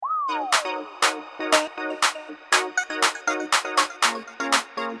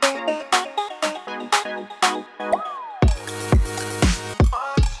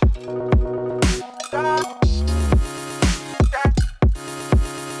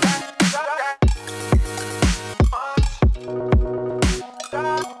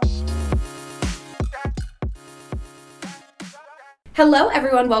Hello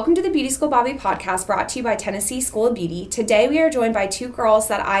everyone, welcome to the Beauty School Bobby podcast brought to you by Tennessee School of Beauty. Today we are joined by two girls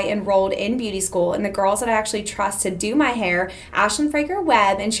that I enrolled in beauty school and the girls that I actually trust to do my hair, Ashlyn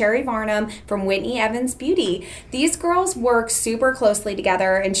Fraker-Webb and Sherry Varnum from Whitney Evans Beauty. These girls work super closely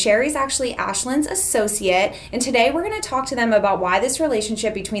together and Sherry's actually Ashlyn's associate, and today we're going to talk to them about why this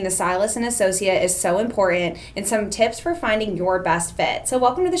relationship between the stylist and associate is so important and some tips for finding your best fit. So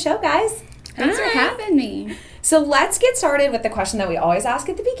welcome to the show, guys. Thanks for having me. So let's get started with the question that we always ask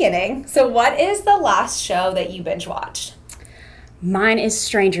at the beginning. So what is the last show that you binge watched? Mine is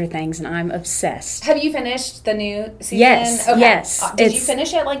Stranger Things, and I'm obsessed. Have you finished the new season? Yes, okay. yes. Did you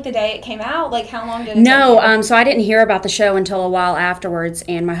finish it like the day it came out? Like how long did it take you? So I didn't hear about the show until a while afterwards,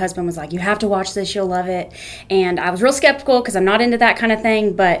 and my husband was like, you have to watch this, you'll love it. And I was real skeptical because I'm not into that kind of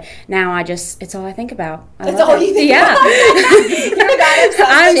thing, but now it's all I think about. That's all you think about? You're that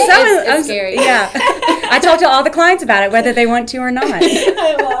obsessed. I'm scary. Yeah. I talk to all the clients about it, whether they want to or not.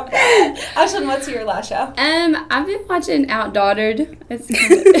 I love that. Ashlyn, what's your last show? I've been watching Outdaughtered. It's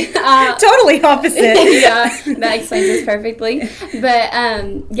kind of, totally opposite. Yeah, that explains this perfectly. But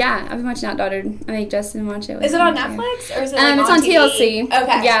yeah, I've been watching Outdaughtered. I think Justin watched it. Is it on Netflix or is it it's on TV? TLC.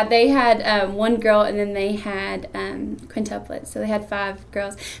 Okay. Yeah, they had one girl and then they had quintuplets, so they had 5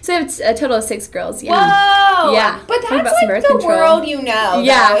 girls. So it's a total of 6 girls. Yeah. Whoa. Yeah. But that's like the world you know.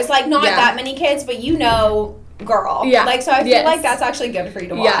 Yeah. Though. It's like not that many kids, but you know. Girl. Yeah. Like, so I feel like that's actually good for you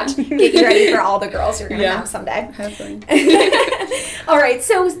to watch. Yeah. Get you ready for all the girls you're going to have someday. Hopefully. All right.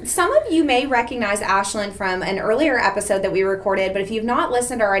 So some of you may recognize Ashlyn from an earlier episode that we recorded, but if you've not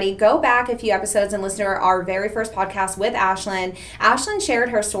listened already, go back a few episodes and listen to our very first podcast with Ashlyn. Ashlyn shared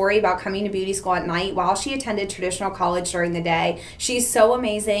her story about coming to beauty school at night while she attended traditional college during the day. She's so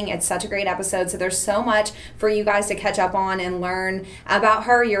amazing. It's such a great episode. So there's so much for you guys to catch up on and learn about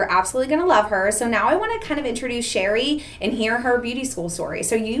her. You're absolutely going to love her. So now I want to kind of introduce Sherry and hear her beauty school story.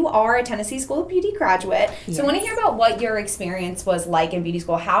 So you are a Tennessee School of Beauty graduate. Yes. So I want to hear about what your experience was like in beauty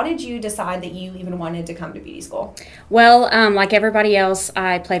school. How did you decide that you even wanted to come to beauty school? Well, like everybody else,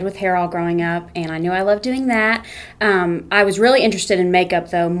 I played with hair all growing up, and I knew I loved doing that. I was really interested in makeup,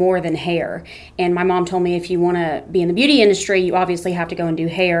 though, more than hair. And my mom told me if you want to be in the beauty industry, you obviously have to go and do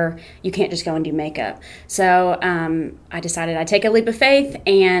hair. You can't just go and do makeup. So I decided I'd take a leap of faith,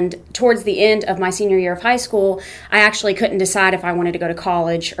 and towards the end of my senior year of high school, I actually couldn't decide if I wanted to go to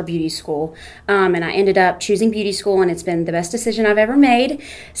college or beauty school. And I ended up choosing beauty school, and it's been the best decision I've ever made.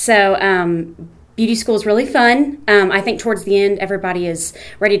 So beauty school is really fun. I think towards the end, everybody is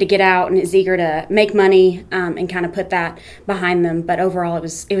ready to get out and is eager to make money and kind of put that behind them. But overall, it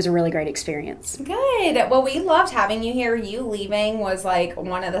was a really great experience. Good. Well, we loved having you here. You leaving was like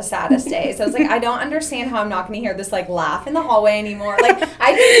one of the saddest days. I was like, I don't understand how I'm not going to hear this like laugh in the hallway anymore. Like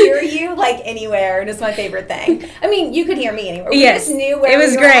I could hear you like anywhere, and it's my favorite thing. I mean, you could hear me anywhere. We just knew where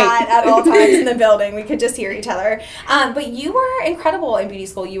we were at all times in the building. We could just hear each other. But you were incredible in beauty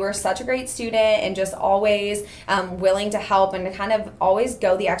school. You were such a great student and just always willing to help and to kind of always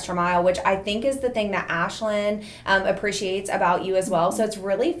go the extra mile, which I think is the thing that Ashlyn appreciates about you as well. So it's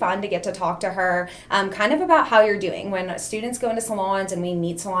really fun to get to talk to her kind of about how you're doing. When students go into salons and we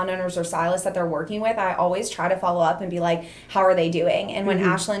meet salon owners or stylists that they're working with, I always try to follow up and be like, how are they doing? And when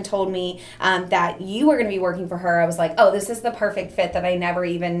Ashlyn told me that you were going to be working for her, I was like, oh, this is the perfect fit that I never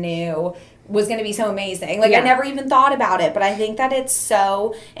even knew was going to be so amazing. Like I never even thought about it, but I think that it's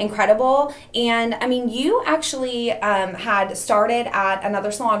so incredible. And I mean, you actually had started at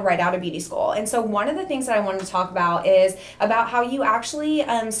another salon right out of beauty school. And so one of the things that I wanted to talk about is about how you actually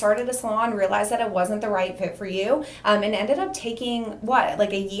started a salon, realized that it wasn't the right fit for you, and ended up taking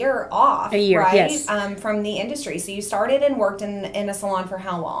like a year off, right? Yes. From the industry. So you started and worked in a salon for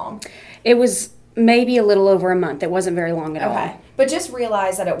how long? It was maybe a little over a month. It wasn't very long at all. But just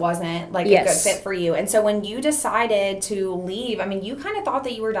realize that it wasn't like a good fit for you. And so when you decided to leave, I mean, you kind of thought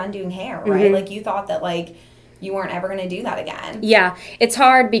that you were done doing hair, right? Like you thought that like you weren't ever going to do that again. Yeah, it's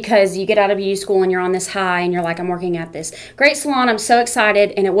hard because you get out of beauty school and you're on this high and you're like, I'm working at this great salon. I'm so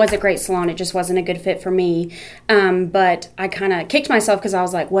excited. And it was a great salon. It just wasn't a good fit for me. But I kind of kicked myself because I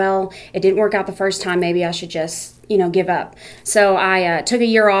was like, well, it didn't work out the first time. Maybe I should just give up. So I took a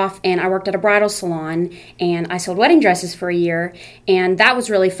year off and I worked at a bridal salon and I sold wedding dresses for a year. And that was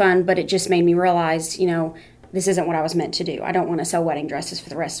really fun, but it just made me realize, this isn't what I was meant to do. I don't want to sell wedding dresses for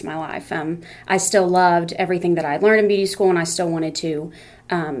the rest of my life. I still loved everything that I learned in beauty school, and I still wanted to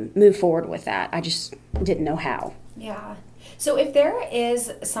move forward with that. I just didn't know how. Yeah. So if there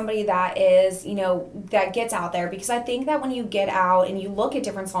is somebody that is, that gets out there, because I think that when you get out and you look at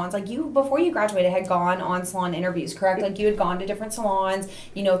different salons, like you, before you graduated, had gone on salon interviews, correct? Like you had gone to different salons,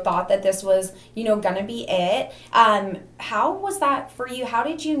 thought that this was, gonna be it. How was that for you? How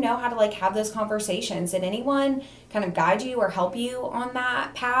did you know how to like have those conversations? Did anyone kind of guide you or help you on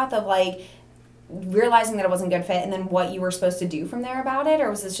that path of like realizing that it wasn't a good fit and then what you were supposed to do from there about it? Or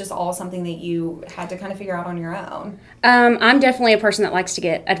was this just all something that you had to kind of figure out on your own? I'm definitely a person that likes to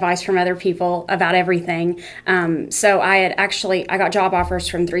get advice from other people about everything. So I got job offers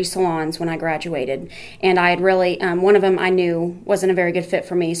from 3 salons when I graduated, and I had really, one of them I knew wasn't a very good fit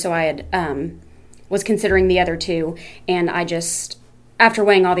for me, so I had was considering the other 2, and after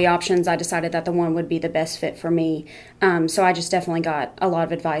weighing all the options, I decided that the one would be the best fit for me. So I just definitely got a lot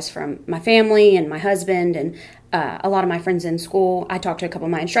of advice from my family and my husband and a lot of my friends in school. I talked to a couple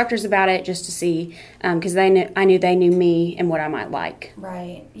of my instructors about it just to see, because I knew they knew me and what I might like.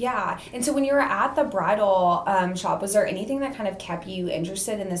 Right. Yeah. And so when you were at the bridal shop, was there anything that kind of kept you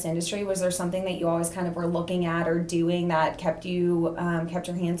interested in this industry? Was there something that you always kind of were looking at or doing that kept your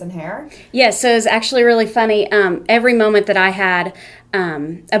hands in hair? Yes. So it was actually really funny. Every moment that I had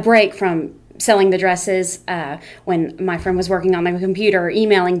a break from selling the dresses, when my friend was working on the computer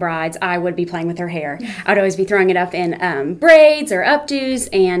emailing brides, I would be playing with her hair. I would always be throwing it up in braids or updos,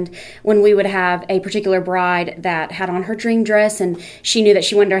 and when we would have a particular bride that had on her dream dress and she knew that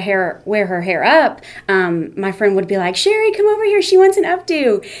she wanted to wear her hair up, my friend would be like, Sherry, come over here, she wants an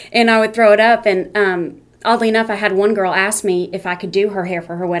updo, and I would throw it up. And oddly enough, I had one girl ask me if I could do her hair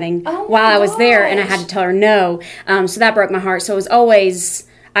for her wedding while I was there, and I had to tell her no. So that broke my heart. So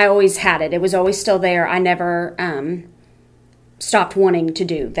I always had it. It was always still there. I never stopped wanting to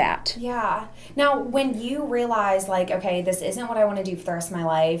do that. Yeah. Now, when you realize, like, okay, this isn't what I want to do for the rest of my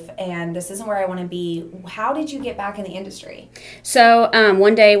life, and this isn't where I want to be, how did you get back in the industry? So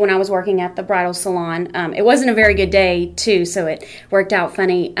one day when I was working at the bridal salon, it wasn't a very good day, too, so it worked out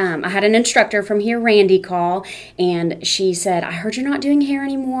funny. I had an instructor from here, Randy, call, and she said, I heard you're not doing hair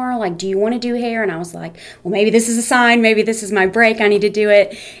anymore. Like, do you want to do hair? And I was like, well, maybe this is a sign. Maybe this is my break. I need to do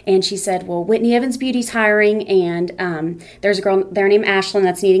it. And she said, well, Whitney Evans Beauty's hiring, and there's a girl there named Ashlyn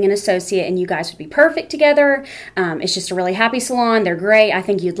that's needing an associate, and you guys would be perfect together. It's just a really happy salon. They're great. I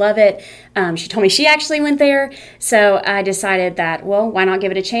think you'd love it. She told me she actually went there. So I decided that, well, why not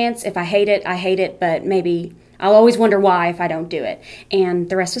give it a chance? If I hate it, I hate it, but maybe I'll always wonder why if I don't do it. And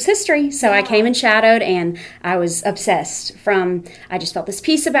the rest was history. So I came and shadowed, and I was obsessed. I just felt this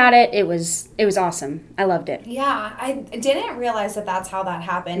peace about it. It was awesome. I loved it. Yeah, I didn't realize that that's how that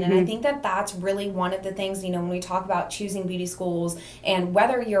happened. Mm-hmm. And I think that that's really one of the things, when we talk about choosing beauty schools and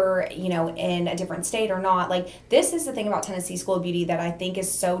whether you're, in a different state or not, like this is the thing about Tennessee School of Beauty that I think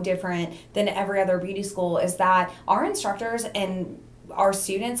is so different than every other beauty school is that our instructors and our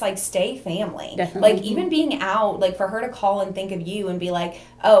students like stay family. Definitely. Like even being out, like for her to call and think of you and be like,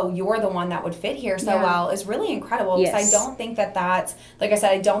 oh, you're the one that would fit here so well is really incredible. Because I don't think that that's, like I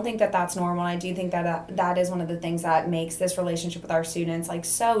said, I don't think that that's normal. And I do think that that is one of the things that makes this relationship with our students like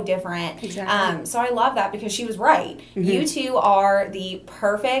so different. Exactly. So I love that because she was right. Mm-hmm. You two are the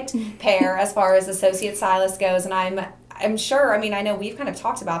perfect pair as far as associate stylist goes. And I'm sure, I know we've kind of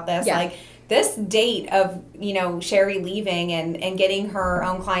talked about this, like this date of, Sherry leaving and getting her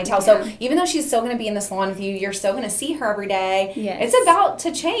own clientele. So even though she's still going to be in the salon with you, you're still going to see her every day. Yes. It's about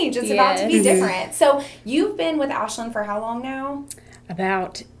to change. It's about to be different. So you've been with Ashlyn for how long now?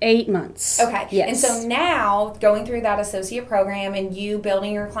 About 8 months. Okay. Yes. And so now going through that associate program and you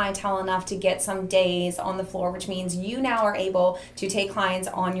building your clientele enough to get some days on the floor, which means you now are able to take clients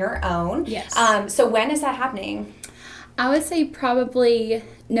on your own. Yes. So when is that happening? I would say probably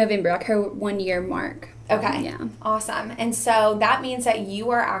November, like her 1 year mark. Okay. Yeah. Awesome. And so that means that you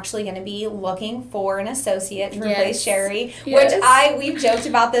are actually going to be looking for an associate to replace Sherry, which we've joked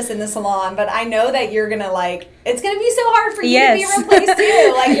about this in the salon, but I know that you're going to it's going to be so hard for you to be replaced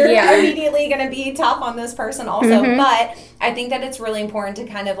too. Like you're immediately going to be tough on this person also. Mm-hmm. But I think that it's really important to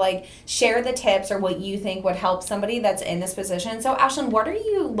kind of share the tips or what you think would help somebody that's in this position. So Ashlyn, what are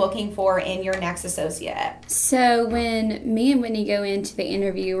you looking for in your next associate? So when me and Whitney go into the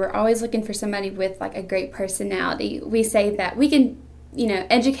interview, we're always looking for somebody with a great personality. We say that we can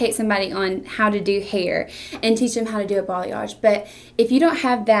educate somebody on how to do hair and teach them how to do a balayage. But if you don't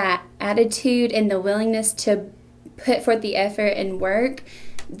have that attitude and the willingness to put forth the effort and work,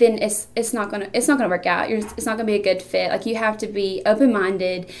 then it's not gonna work out. It's not gonna be a good fit. You have to be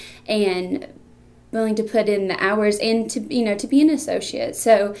open-minded and willing to put in the hours and to be an associate.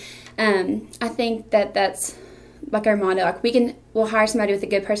 So I think that's like our motto. Like we'll hire somebody with a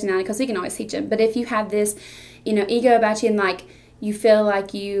good personality because we can always teach them. But if you have this, ego about you and like you feel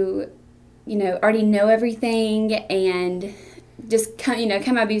like you already know everything and just come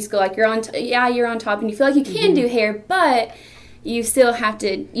out of beauty school like you're on top and you feel like you can do hair, but you still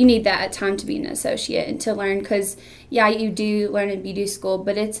you need that time to be an associate and to learn, because you do learn in beauty school,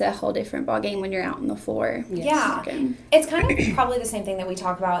 but it's a whole different ballgame when you're out on the floor. Yes. Yeah. It's kind of probably the same thing that we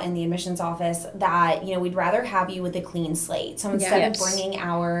talk about in the admissions office, that, we'd rather have you with a clean slate. So instead of bringing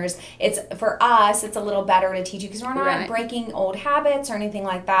hours, for us, it's a little better to teach you because we're not breaking old habits or anything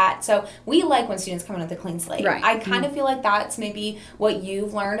like that. So we like when students come in with a clean slate. Right. I kind of feel like that's maybe what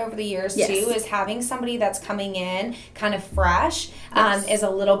you've learned over the years too, is having somebody that's coming in kind of fresh is a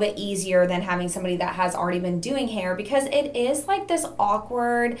little bit easier than having somebody that has already been doing hair, because it is like this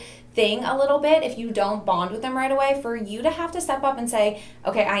awkward thing a little bit if you don't bond with them right away, for you to have to step up and say,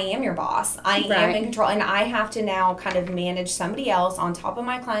 okay, I am your boss, I am in control, and I have to now kind of manage somebody else on top of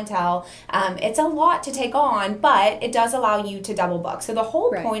my clientele. It's a lot to take on, but it does allow you to double book. So the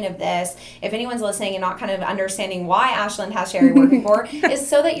whole point of this, if anyone's listening and not kind of understanding why Ashlyn has Sherry working for, is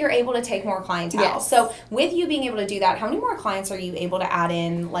so that you're able to take more clientele. Yes. So with you being able to do that, how many more clients are you able to add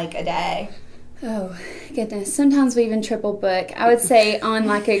in like a day? Oh, goodness. Sometimes we even triple book. I would say on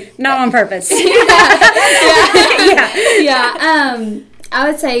like a... Not on purpose. Yeah. I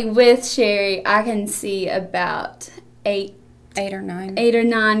would say with Sherry, I can see about eight or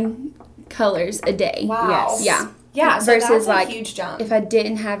nine colors a day. Wow. Yes. Yeah. Yeah, so versus that's a like huge jump. if I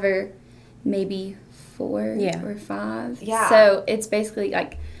didn't have her, maybe 4 or 5. Yeah. So it's basically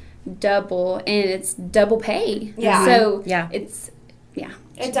like double, and it's double pay. Yeah. So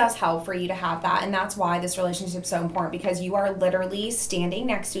it does help for you to have that, and that's why this relationship is so important, because you are literally standing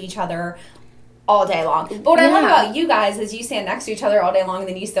next to each other all day long. But what I love about you guys is you stand next to each other all day long, and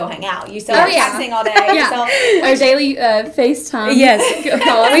then you still hang out. You still texting all day. Our daily FaceTime. Yes.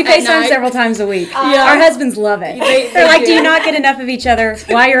 We FaceTime several times a week. Our husbands love it. They're like, do you not get enough of each other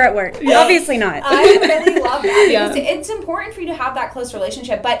while you're at work? Obviously not. I really love that. Because it's important for you to have that close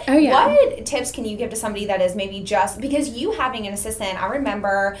relationship. But what tips can you give to somebody that is maybe just, because you having an assistant, I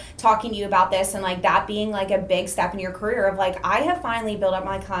remember talking to you about this and like that being like a big step in your career of like, I have finally built up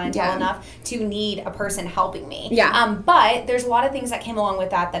my clientele enough to need a person helping me. But there's a lot of things that came along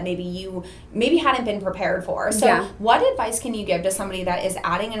with that maybe you hadn't been prepared for. So what advice can you give to somebody that is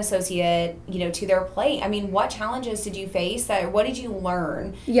adding an associate, to their plate? I mean, what challenges did you face? What did you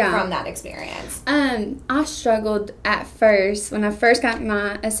learn from that experience? I struggled at first when I first got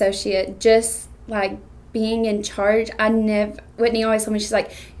my associate, just like being in charge. Whitney always told me, she's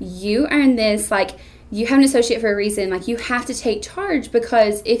like, you earned this, like, you have an associate for a reason. Like, you have to take charge,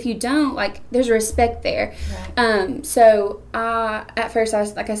 because if you don't, like, there's respect there. Right. So at first,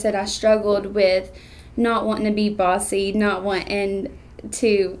 I struggled with not wanting to be bossy, not wanting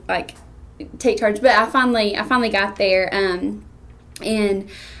to like take charge. But I finally got there. And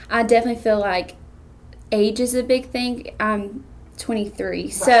I definitely feel like age is a big thing. I'm 23,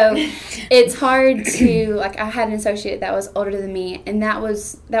 so it's hard to, like, I had an associate that was older than me, and that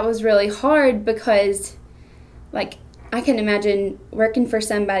was really hard, because like I can imagine working for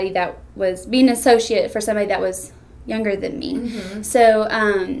somebody that was being an associate for somebody that was younger than me. So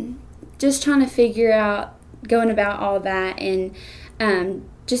just trying to going about all that, and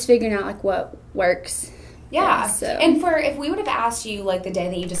just figuring out like what works. Yeah. So. And if we would have asked you, like, the day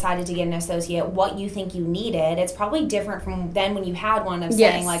that you decided to get an associate, what you think you needed, it's probably different from then when you had one of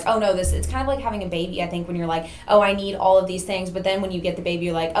saying, like, oh, no, it's kind of like having a baby, I think, when you're like, oh, I need all of these things. But then when you get the baby,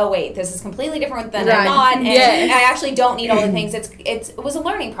 you're like, oh, wait, this is completely different than I thought. And I actually don't need all the things. It was a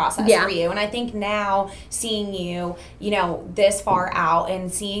learning process for you. And I think now seeing you, this far out and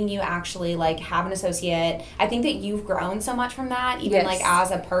seeing you actually, like, have an associate, I think that you've grown so much from that, even, like,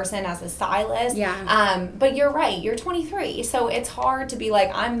 as a person, as a stylist. But you're right. You're 23. So it's hard to be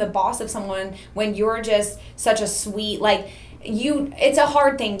like, I'm the boss of someone when you're just such a sweet, like, it's a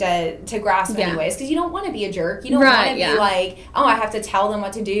hard thing to grasp anyways, because you don't want to be a jerk. You don't want to be like, oh, I have to tell them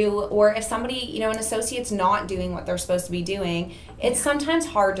what to do. Or if somebody, an associate's not doing what they're supposed to be doing, it's sometimes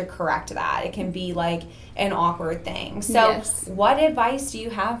hard to correct that. It can be like an awkward thing. So what advice do you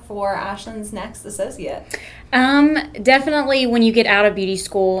have for Ashlyn's next associate? Definitely when you get out of beauty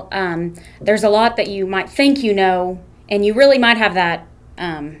school, there's a lot that you might think and you really might have that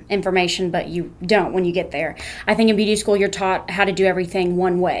information, but you don't when you get there. I think in beauty school you're taught how to do everything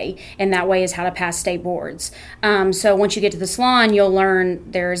one way, and that way is how to pass state boards. So once you get to the salon, you'll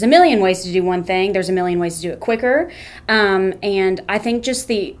learn there's a million ways to do one thing. There's a million ways to do it quicker. And I think just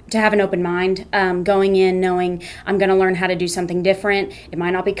to have an open mind, going in knowing I'm going to learn how to do something different. It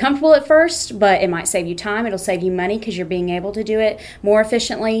might not be comfortable at first, but it might save you time. It'll save you money because you're being able to do it more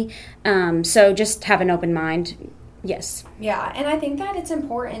efficiently. So just have an open mind. Yes. Yeah, and I think that it's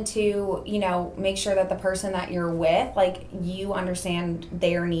important to, make sure that the person that you're with, like, you understand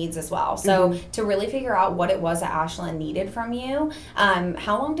their needs as well. So to really figure out what it was that Ashlyn needed from you,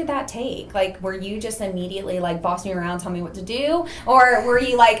 how long did that take? Like, were you just immediately, like, boss me around, tell me what to do? Or were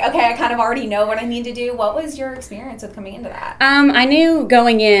you like, okay, I kind of already know what I need to do? What was your experience with coming into that? I knew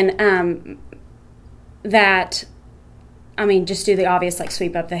going in that, just do the obvious, like,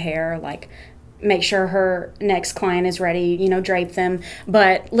 sweep up the hair, like, make sure her next client is ready, drape them.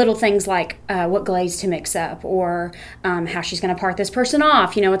 But little things like what glaze to mix up, or how she's going to part this person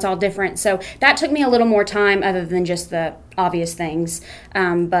off, it's all different. So that took me a little more time other than just the obvious things.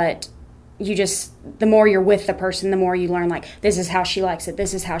 But the more you're with the person, the more you learn, like, this is how she likes it,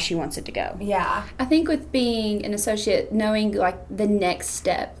 this is how she wants it to go. Yeah. I think with being an associate, knowing, like, the next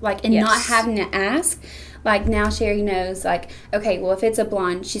step, like, and not having to ask. Like, now Sherry knows, like, okay, well, if it's a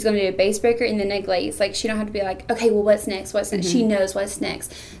blonde, she's going to do a base breaker and then a glaze. Like, she don't have to be like, okay, well, what's next? She knows what's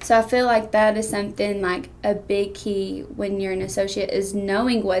next. So I feel like that is something, like, a big key when you're an associate is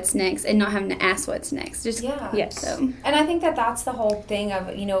knowing what's next and not having to ask what's next. Yes. So. And I think that that's the whole thing of,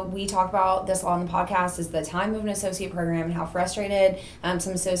 we talk about this on the podcast, is the time of an associate program and how frustrated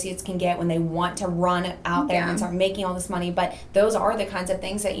some associates can get when they want to run out there and start making all this money. But those are the kinds of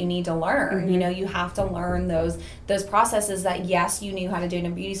things that you need to learn. You have to learn those processes that, yes, you knew how to do it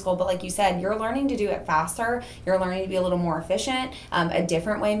in beauty school, but like you said, you're learning to do it faster. You're learning to be a little more efficient, a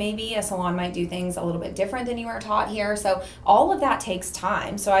different way maybe. A salon might do things a little bit different than you were taught here. So all of that takes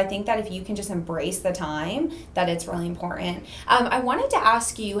time. So I think that if you can just embrace the time, that it's really important. I wanted to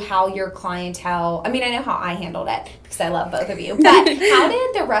ask you how your clientele, I know how I handled it because I love both of you, but how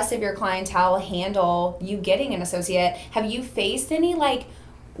did the rest of your clientele handle you getting an associate? Have you faced any, like,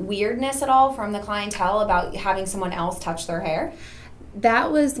 weirdness at all from the clientele about having someone else touch their hair?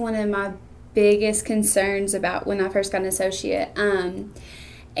 That was one of my biggest concerns about when I first got an associate.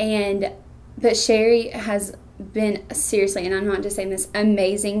 But Sherry has been, seriously, and I'm not just saying this,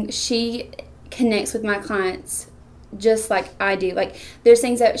 amazing. She connects with my clients just like I do. Like, there's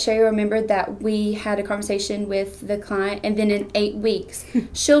things that Sherry remembered that we had a conversation with the client, and then in 8 weeks,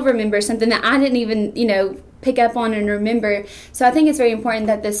 she'll remember something that I didn't even, pick up on and remember. So I think it's very important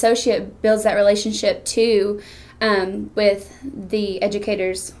that the associate builds that relationship too with the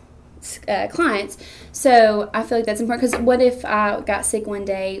educator's clients. So I feel like that's important, because what if I got sick one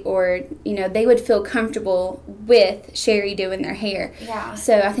day, or they would feel comfortable with Sherry doing their hair. Yeah.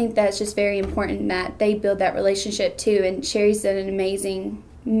 So I think that's just very important that they build that relationship too, and Sherry's done an amazing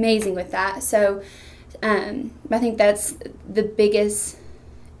with that. So I think that's the biggest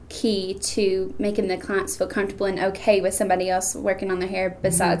key to making the clients feel comfortable and okay with somebody else working on their hair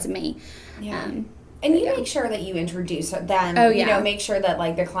besides me. Yeah. And you make sure that you introduce them. Make sure that,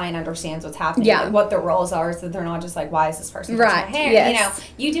 like, the client understands what's happening, like, what their roles are, so that they're not just like, why is this person touching my hair? Yes.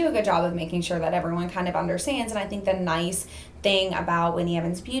 You do a good job of making sure that everyone kind of understands. And I think the nice thing about Whitney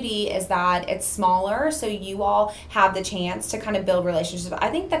Evans Beauty is that it's smaller, so you all have the chance to kind of build relationships. I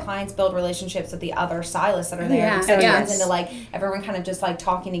think the clients build relationships with the other stylists that are there. So it turns into, like, everyone kind of just, like,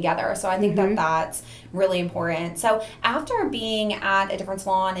 talking together. So I think that that's really important. So after being at a different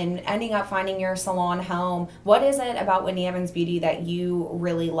salon and ending up finding your salon home, what is it about Whitney Evans Beauty that you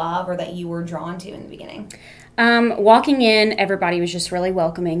really love, or that you were drawn to in the beginning? Walking in, everybody was just really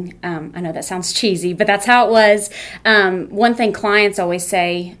welcoming. I know that sounds cheesy, but that's how it was. One thing clients always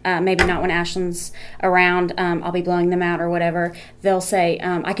say, maybe not when Ashlyn's around, I'll be blowing them out or whatever, they'll say,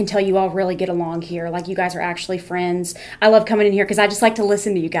 I can tell you all really get along here. Like, you guys are actually friends. I love coming in here because I just like to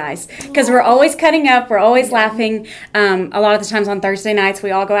listen to you guys, because we're always cutting up, we're always laughing. A lot of the times on Thursday nights,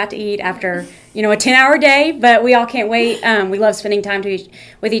 we all go out to eat after a 10-hour day, but we all can't wait. We love spending time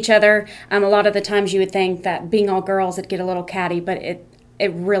with each other. A lot of the times you would think that being all girls, it'd get a little catty, but it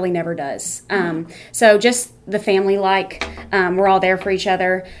really never does. So just the family-like, we're all there for each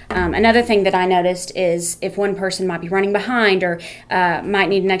other. Another thing that I noticed is if one person might be running behind or might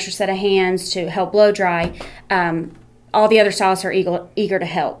need an extra set of hands to help blow dry, all the other stylists are eager to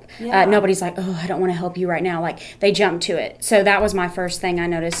help. Yeah. Nobody's like, oh, I don't want to help you right now. Like, they jump to it. So that was my first thing I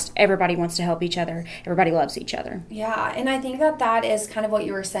noticed. Everybody wants to help each other. Everybody loves each other. Yeah, and I think that is kind of what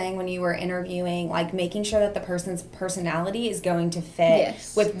you were saying when you were interviewing, like making sure that the person's personality is going to fit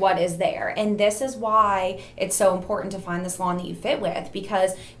with what is there. And this is why it's so important to find the salon that you fit with,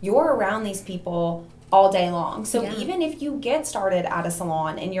 because you're around these people all day long. So even if you get started at a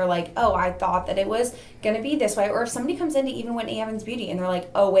salon and you're like, oh, I thought that it was going to be this way, or if somebody comes into even Whitney Evans Beauty and they're like,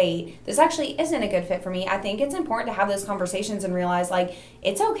 oh, wait, this actually isn't a good fit for me, I think it's important to have those conversations and realize, like,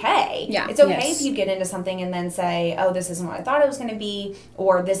 it's okay. Yeah. It's okay if you get into something and then say, oh, this isn't what I thought it was going to be,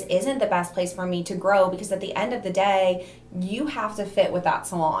 or this isn't the best place for me to grow, because at the end of the day, you have to fit with that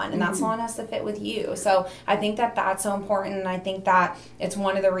salon, and that salon has to fit with you. So I think that that's so important, and I think that it's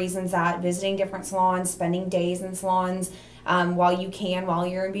one of the reasons that visiting different salons, spending days in salons, while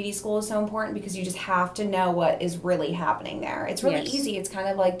you're in beauty school is so important, because you just have to know what is really happening there. It's really easy. It's kind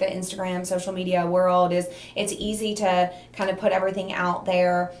of like the Instagram, social media world it's easy to kind of put everything out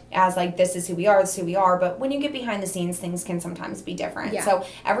there as like, this is who we are. But when you get behind the scenes, things can sometimes be different. Yeah. So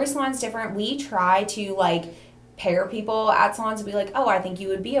every salon's different. We try to like pair people at salons and be like, oh, I think you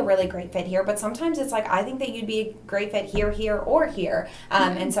would be a really great fit here. But sometimes it's like, I think that you'd be a great fit here, or here.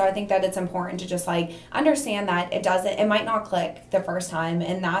 And so I think that it's important to just like understand that it might not click the first time,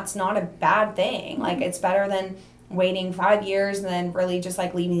 and that's not a bad thing. Like, it's better than waiting 5 years and then really just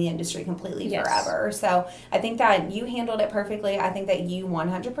like leaving the industry completely forever. So I think that you handled it perfectly. I think that you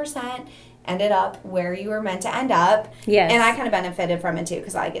 100% ended up where you were meant to end up. Yes. And I kind of benefited from it too,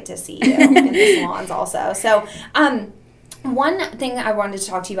 because I get to see you in the salons also. So, one thing I wanted to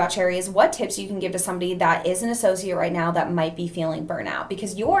talk to you about, Cherry, is what tips you can give to somebody that is an associate right now that might be feeling burnout,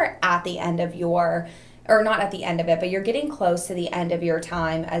 because you're at the end of or not at the end of it, but you're getting close to the end of your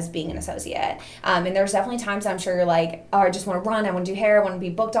time as being an associate. And there's definitely times I'm sure you're like, oh, I just want to run, I want to do hair, I want to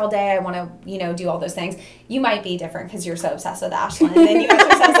be booked all day, I want to, do all those things. You might be different because you're so obsessed with Ashlyn, and you guys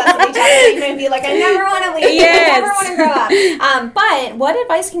are so obsessed with each other. You may be like, I never want to leave, I never want to grow up. But what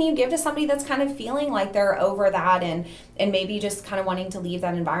advice can you give to somebody that's kind of feeling like they're over that and maybe just kind of wanting to leave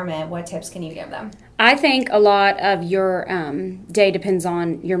that environment? What tips can you give them? I think a lot of your day depends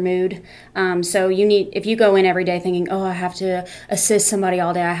on your mood. So if you go in every day thinking, oh, I have to assist somebody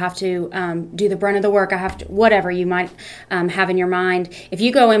all day, I have to do the brunt of the work, I have to, whatever you might have in your mind. If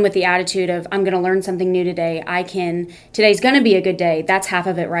you go in with the attitude of, I'm going to learn something new today, today's going to be a good day, that's half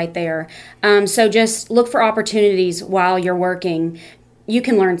of it right there. So just look for opportunities while you're working. You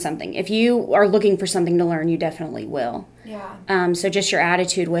can learn something. If you are looking for something to learn, you definitely will. Yeah. So just your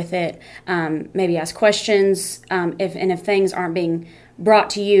attitude with it. Maybe ask questions. If things aren't being brought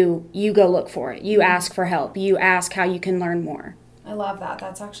to you, you go look for it. You ask for help. You ask how you can learn more. I love that.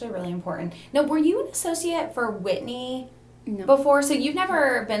 That's actually really important. Now, were you an associate for Whitney No. before? So you've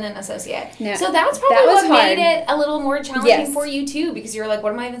never been an associate. No. So that's probably That was what made hard. it a little more challenging Yes. for you too, because you're like,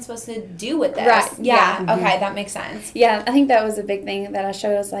 what am I even supposed to do with this? Right. Yeah. Yeah. Okay, that makes sense. Yeah, I think that was a big thing that I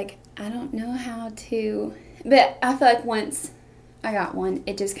showed. I was like, I don't know how to. But I feel like once I got one,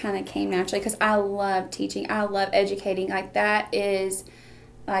 it just kind of came naturally, because I love teaching. I love educating. Like, that is,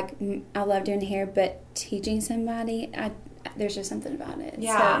 like, I love doing hair, but teaching somebody, there's just something about it.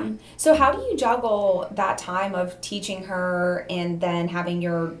 Yeah. So how do you juggle that time of teaching her and then having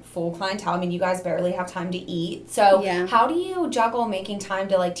your full clientele? I mean, you guys barely have time to eat. So Yeah. how do you juggle making time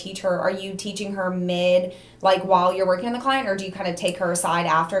to like teach her? Are you teaching her like while you're working on the client, or do you kind of take her aside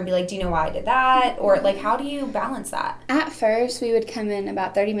after and be like, do you know why I did that? Or like, how do you balance that? At first, we would come in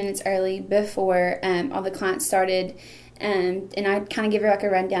about 30 minutes early before all the clients started. And I'd kind of give her like a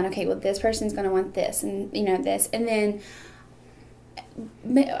rundown. Okay, well, this person's going to want this and, this. And then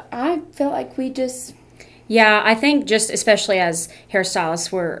I feel like we just... Yeah, I think just especially as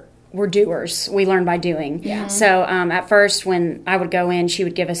hairstylists, we're doers. We learn by doing. Yeah. So at first, when I would go in, she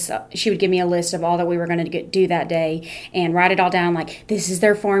would give me a list of all that we were going to do that day and write it all down. Like, this is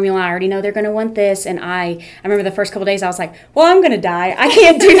their formula. I already know they're going to want this. And I remember the first couple of days, I was like, well, I'm going to die. I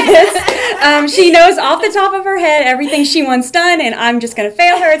can't do this. She knows off the top of her head everything she wants done, and I'm just going to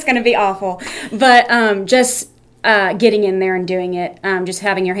fail her. It's going to be awful. But just getting in there and doing it, just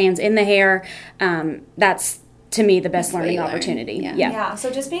having your hands in the hair, that's, to me, the best learning opportunity. Yeah.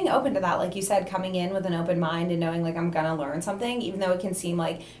 So just being open to that, like you said, coming in with an open mind and knowing like, I'm going to learn something, even though it can seem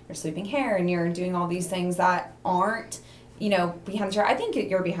like you're sweeping hair and you're doing all these things that aren't, behind the chair. I think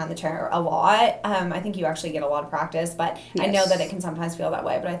you're behind the chair a lot. I think you actually get a lot of practice, but Yes. I know that it can sometimes feel that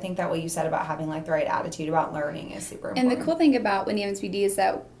way. But I think that what you said about having like the right attitude about learning is super important. And the cool thing about Whitney Evans BD is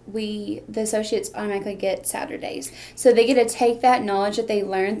that the associates automatically get Saturdays. So they get to take that knowledge that they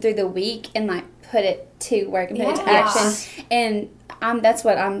learned through the week and like put it to work and put it to action. And that's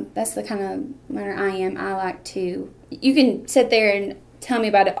the kind of learner I am. I like to, you can sit there and tell me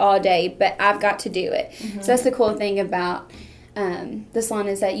about it all day, but I've got to do it. So that's the cool thing about the salon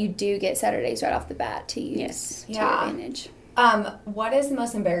is that you do get Saturdays right off the bat to use to your advantage. What is the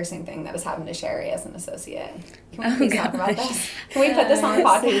most embarrassing thing that has happened to Sherry as an associate? Can we please talk about this? Can we put this on the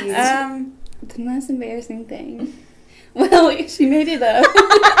podcast? The most embarrassing thing. Well, she made it up.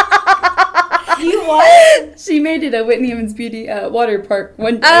 You what? She made it a Whitney Evans Beauty water park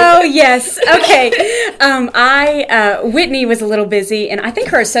one day. Oh, yes. Okay. Whitney was a little busy, and I think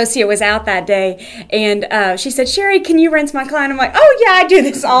her associate was out that day, and she said, Sherry, can you rinse my client? I'm like, oh, yeah, I do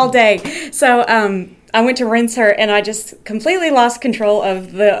this all day. So, I went to rinse her, and I just completely lost control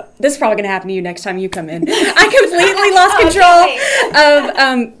of this is probably going to happen to you next time you come in. I completely lost control of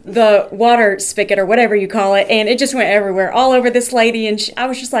the water spigot or whatever you call it, and it just went everywhere, all over this lady, and I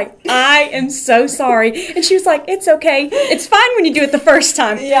was just like, I am so sorry. And she was like, it's okay. It's fine when you do it the first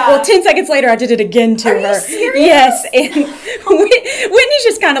time. Yeah. Well, 10 seconds later, I did it again to her. Are you serious? Yes, and Whitney's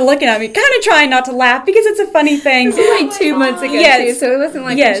just kind of looking at me, kind of trying not to laugh, because it's a funny thing. It was like 2 months ago, too, so it wasn't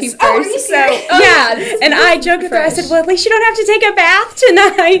like when she first. Oh, are you serious? Yeah. And I joked with her. I said, well, at least you don't have to take a bath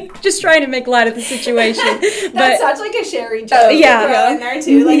tonight. Just trying to make light of the situation. That's such like a Sherry joke. Yeah. In there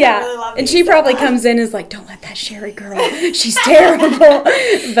too. Like, I really love and she probably comes in and is like, don't let that Sherry girl. She's terrible.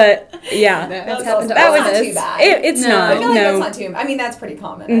 But yeah. That's happened to that all was of us. too bad. It's not. I feel like no. that's not too. I mean, that's pretty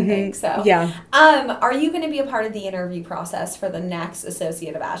common. I think so. Yeah. Are you going to be a part of the interview process for the next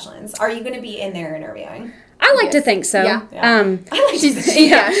associate of Ashland's? Are you going to be in there interviewing? I like to think so. Yeah.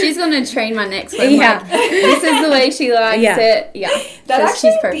 She's going to train my next one. Yeah. Like, this is the way she likes it. Yeah. That'd she's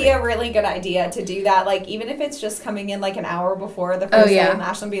actually perfect. be a really good idea to do that. Like, even if it's just coming in like an hour before the first day, and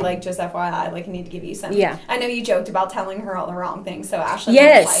Ashland be like, just FYI, like, I need to give you some. Yeah. I know you joked about telling her all the wrong things, so Ashland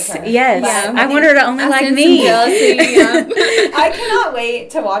Yes. like her. Yes. But I want her to only like sense me. some jealousy, I cannot wait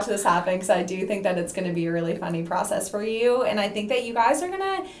to watch this happen, because I do think that it's going to be a really funny process for you, and I think that you guys are going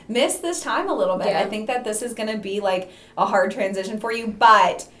to miss this time a little bit. Yeah. I think that this is going to be like a hard transition for you,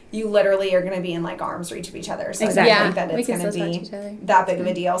 but you literally are going to be in like arm's reach of each other. So Exactly. I don't think that it's going to be that big of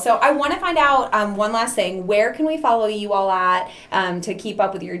a deal. So I want to find out one last thing. Where can we follow you all at to keep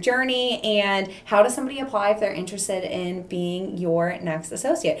up with your journey, and how does somebody apply if they're interested in being your next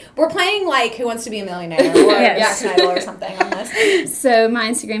associate? We're playing like Who Wants to Be a Millionaire or Jackson Idol or something on this. So my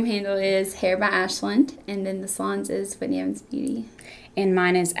Instagram handle is Hair by Ashland, and then the salon's is Whitney Evans Beauty. And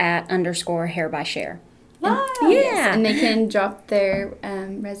mine is @_hair by Cher. Yes, and they can drop their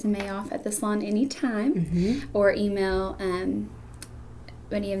resume off at the salon anytime or email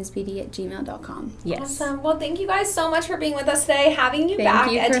WhitneyEvansBeauty@gmail.com. Yes. Awesome. Well, thank you guys so much for being with us today. Having you back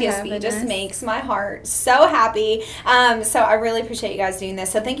at TSB just makes my heart so happy. So I really appreciate you guys doing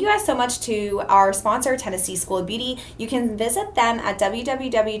this. So thank you guys so much to our sponsor, Tennessee School of Beauty. You can visit them at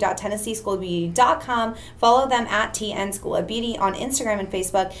www.TennesseeSchoolOfBeauty.com. Follow them at TN School of Beauty on Instagram and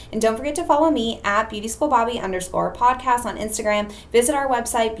Facebook. And don't forget to follow me at BeautySchoolBobby_podcast on Instagram. Visit our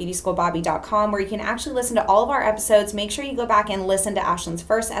website, BeautySchoolBobby.com, where you can actually listen to all of our episodes. Make sure you go back and listen to Ashland's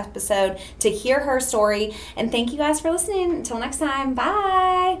first episode to hear her story. And thank you guys for listening. Until next time,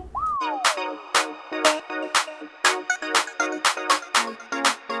 bye.